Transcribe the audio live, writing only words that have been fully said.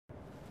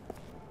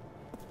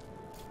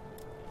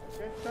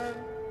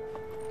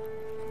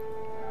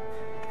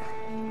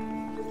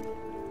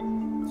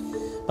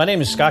My name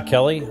is Scott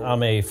Kelly.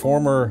 I'm a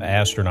former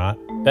astronaut,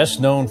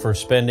 best known for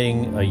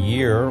spending a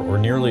year or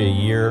nearly a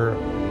year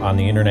on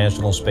the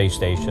International Space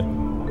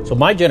Station. So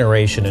my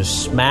generation is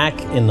smack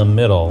in the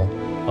middle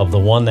of the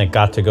one that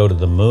got to go to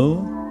the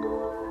moon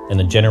and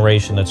the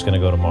generation that's going to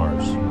go to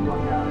Mars.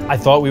 I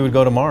thought we would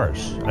go to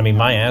Mars. I mean,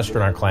 my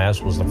astronaut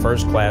class was the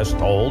first class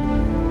told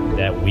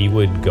that we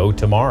would go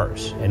to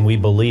Mars, and we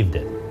believed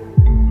it.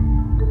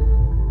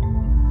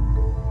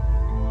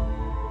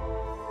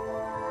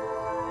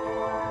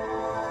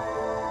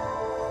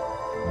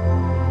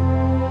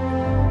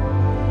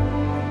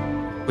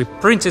 We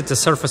printed the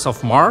surface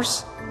of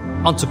Mars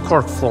onto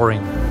cork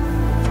flooring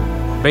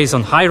based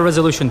on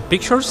high-resolution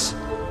pictures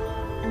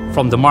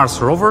from the Mars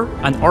rover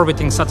and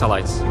orbiting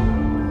satellites.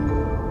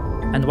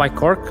 And why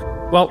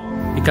cork? Well,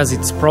 because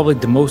it's probably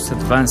the most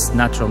advanced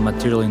natural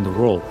material in the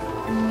world.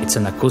 It's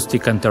an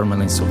acoustic and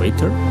thermal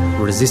insulator,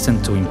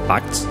 resistant to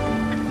impacts,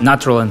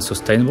 natural and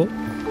sustainable.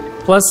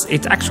 Plus,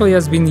 it actually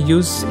has been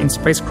used in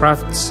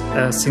spacecrafts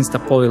since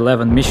the Apollo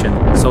 11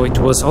 mission, so it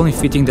was only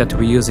fitting that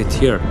we use it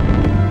here.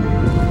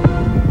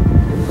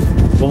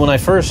 Well, when I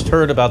first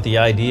heard about the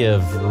idea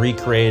of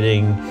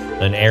recreating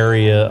an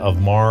area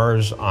of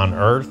Mars on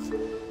Earth,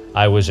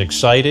 I was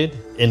excited.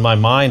 In my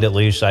mind, at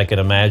least, I could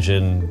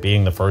imagine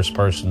being the first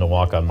person to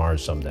walk on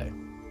Mars someday.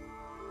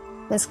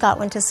 When Scott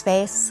went to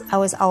space, I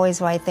was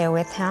always right there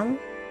with him.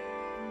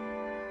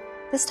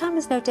 This time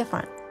is no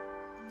different.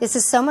 This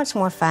is so much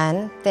more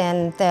fun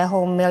than the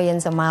whole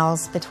millions of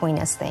miles between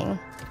us thing.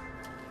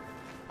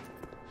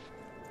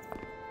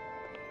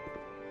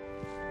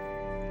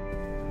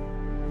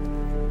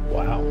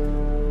 Wow.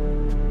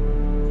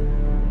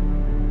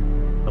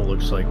 That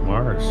looks like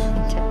Mars.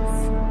 It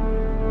does.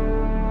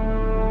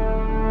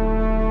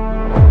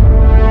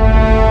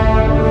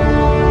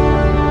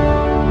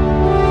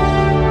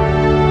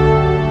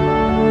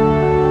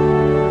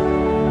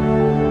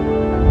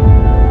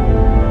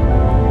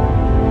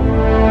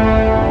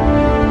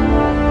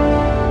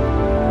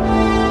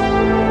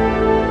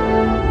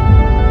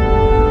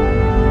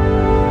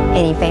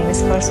 Any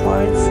famous first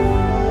words?